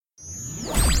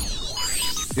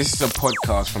This is a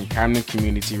podcast from Camden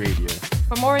Community Radio.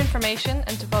 For more information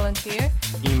and to volunteer,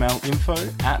 email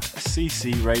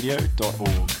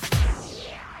info@ccradio.org.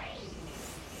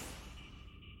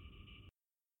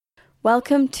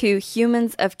 Welcome to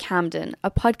Humans of Camden,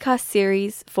 a podcast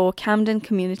series for Camden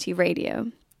Community Radio.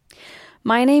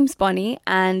 My name's Bonnie,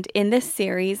 and in this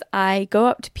series, I go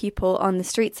up to people on the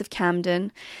streets of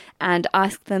Camden and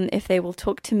ask them if they will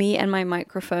talk to me and my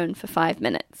microphone for 5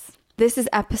 minutes. This is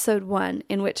episode 1,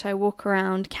 in which I walk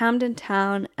around Camden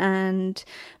Town and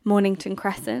Mornington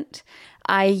Crescent.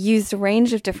 I used a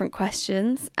range of different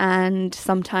questions, and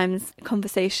sometimes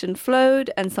conversation flowed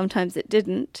and sometimes it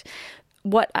didn't.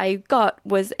 What I got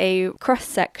was a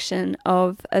cross-section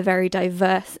of a very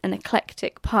diverse and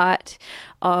eclectic part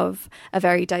of a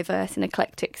very diverse and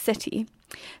eclectic city.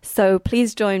 So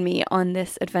please join me on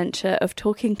this adventure of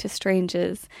talking to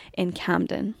strangers in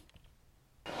Camden.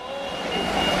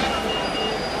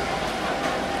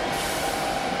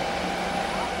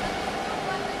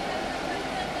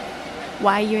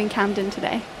 Why are you in Camden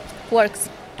today? Works.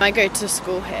 I go to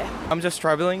school here. I'm just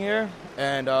traveling here,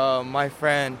 and my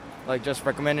friend just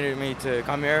recommended me to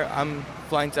come here. I'm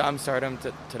flying to Amsterdam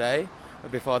today.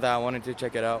 But before that, I wanted to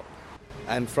check it out.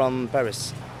 I'm from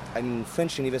Paris. I'm in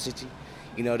French university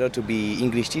in order to be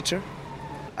English teacher.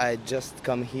 I just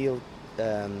come here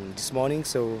this morning,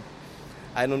 so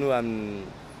I don't know. I'm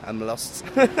lost.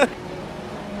 I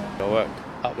work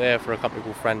up there for a company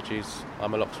called Franchi's.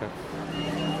 I'm a locksmith.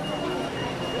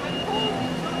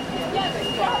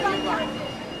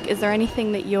 Is there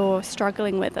anything that you're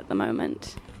struggling with at the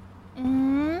moment?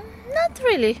 Not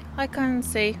really. I can't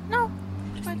say. No,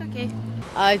 quite okay.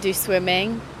 I do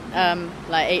swimming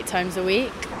 8 times a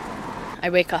week. I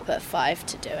wake up at 5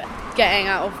 to do it. Getting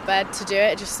out of bed to do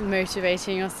it, just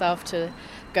motivating yourself to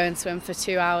go and swim for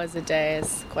 2 hours a day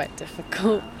is quite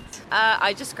difficult.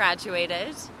 I just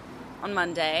graduated on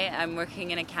Monday. I'm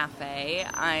working in a cafe.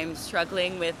 I'm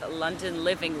struggling with London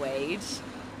living wage.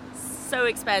 So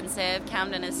expensive.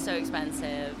 Camden is so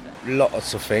expensive.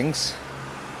 Lots of things.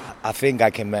 I think I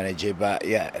can manage it, but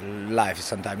life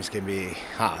sometimes can be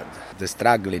hard. The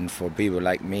struggling for people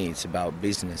like me, it's about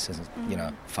business and,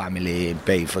 family,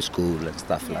 pay for school and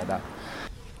stuff like that.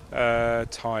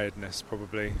 Tiredness,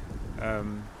 probably,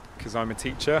 because I'm a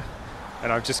teacher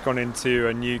and I've just gone into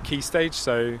a new key stage,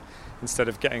 so instead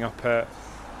of getting up at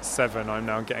 7, I'm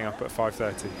now getting up at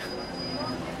 5:30.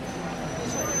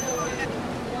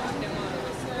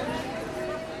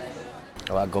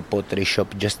 I got pottery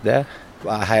shop just there.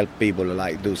 I help people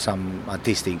do some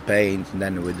artistic paint, and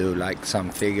then we do some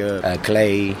figure,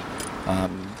 clay.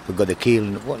 We got a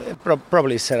kiln,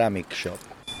 probably ceramic shop.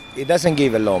 It doesn't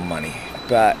give a lot of money,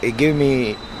 but it give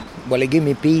me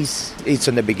peace. It's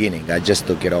in the beginning. I just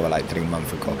took it over 3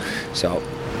 months ago, so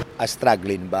I'm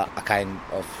struggling, but I kind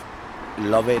of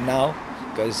love it now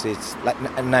because it's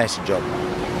a nice job.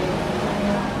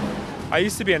 I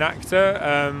used to be an actor,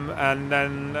 and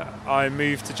then I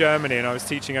moved to Germany and I was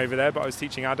teaching over there, but I was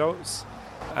teaching adults,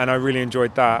 and I really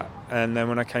enjoyed that. And then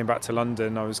when I came back to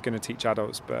London, I was going to teach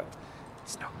adults, but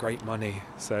it's not great money.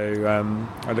 So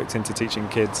I looked into teaching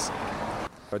kids.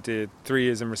 I did 3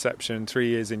 years in reception, 3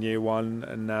 years in year 1,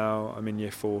 and now I'm in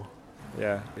year 4.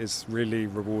 Yeah, it's really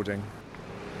rewarding.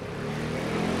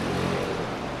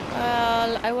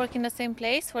 I work in the same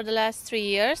place for the last 3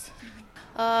 years.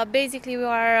 Basically, we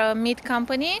are a meat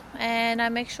company, and I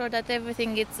make sure that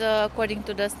everything is according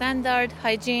to the standard,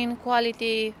 hygiene,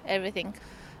 quality, everything.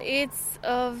 It's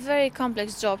a very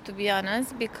complex job, to be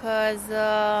honest, because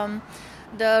the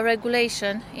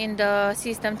regulation in the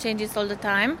system changes all the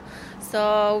time.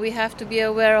 So we have to be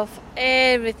aware of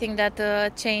everything that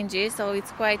changes, so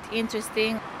it's quite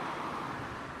interesting.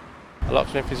 A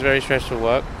locksmith is very stressful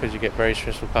work because you get very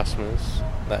stressful customers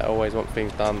that always want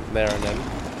things done there and then.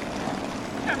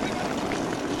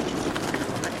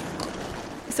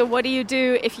 So what do you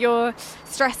do if you're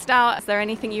stressed out? Is there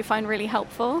anything you find really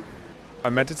helpful? I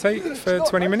meditate for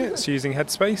 20 minutes using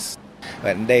Headspace.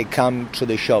 When they come to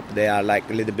the shop, they are a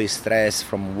little bit stressed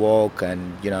from work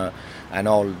and and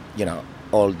all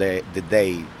the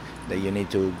day that you need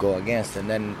to go against. And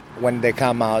then when they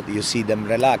come out, you see them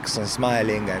relax and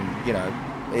smiling, and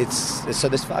it's a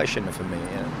satisfaction for me.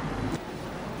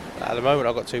 At the moment,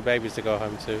 I've got 2 babies to go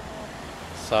home to,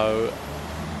 so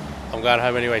I'm going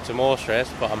home anyway to more stress,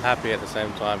 but I'm happy at the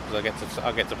same time because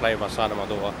I get to play with my son and my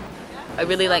daughter. I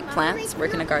really like plants,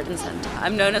 work in a garden centre.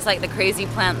 I'm known as the crazy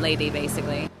plant lady,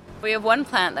 basically. We have one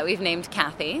plant that we've named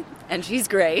Kathy, and she's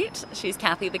great. She's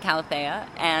Kathy the Calathea,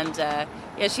 and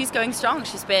she's going strong.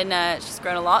 She's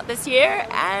grown a lot this year,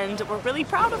 and we're really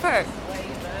proud of her.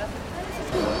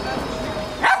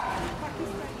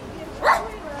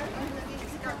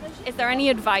 there any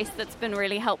advice that's been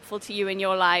really helpful to you in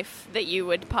your life that you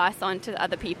would pass on to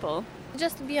other people?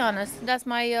 Just be honest. That's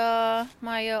my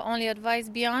only advice.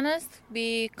 Be honest,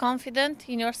 be confident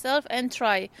in yourself, and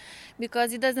try.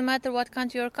 Because it doesn't matter what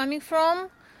country you're coming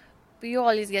from, you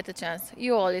always get a chance.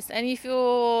 You always. And if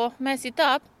you mess it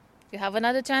up, you have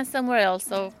another chance somewhere else.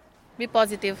 So be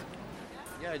positive.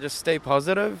 Yeah, just stay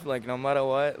positive. Like, no matter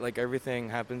what, like, everything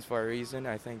happens for a reason,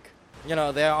 I think. You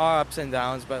know, there are ups and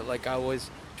downs, but, like, I always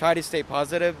try to stay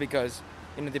positive because,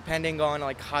 you know, depending on,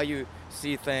 like, how you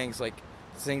see things, like,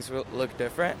 things will look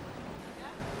different.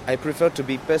 I prefer to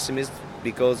be pessimist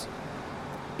because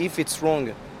if it's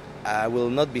wrong, I will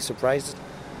not be surprised.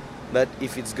 But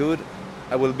if it's good,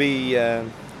 I will be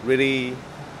really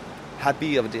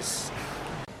happy of this.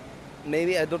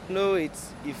 Maybe I don't know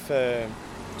if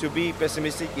to be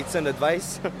pessimistic it's an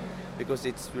advice because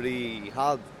it's really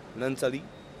hard mentally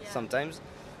sometimes,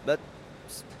 but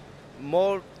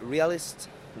more realist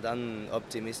than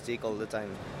optimistic all the time.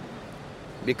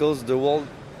 Because the world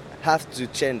has to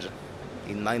change,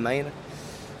 in my mind,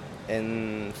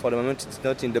 and for the moment it's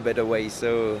not in the better way.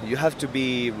 So you have to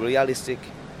be realistic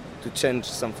to change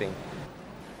something.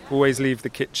 Always leave the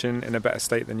kitchen in a better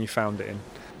state than you found it in.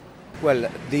 Well,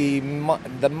 the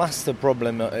master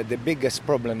problem, the biggest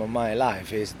problem of my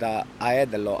life is that I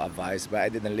had a lot of advice, but I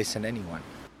didn't listen to anyone.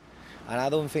 And I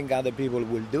don't think other people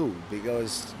will do,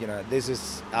 because, you know, this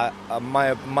is,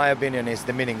 my opinion is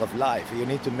the meaning of life. You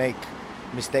need to make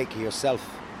mistake yourself.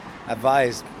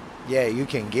 Advice, yeah, you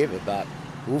can give it, but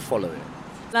who follow it?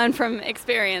 Learn from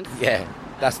experience. Yeah,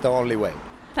 that's the only way.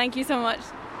 Thank you so much.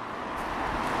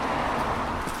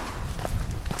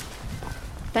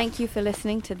 Thank you for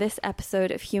listening to this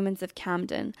episode of Humans of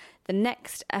Camden. The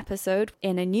next episode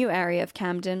in a new area of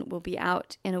Camden will be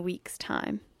out in a week's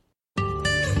time.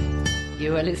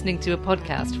 You are listening to a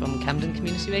podcast from Camden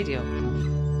Community Radio.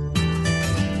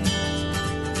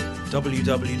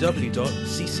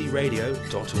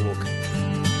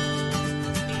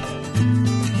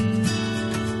 www.ccradio.org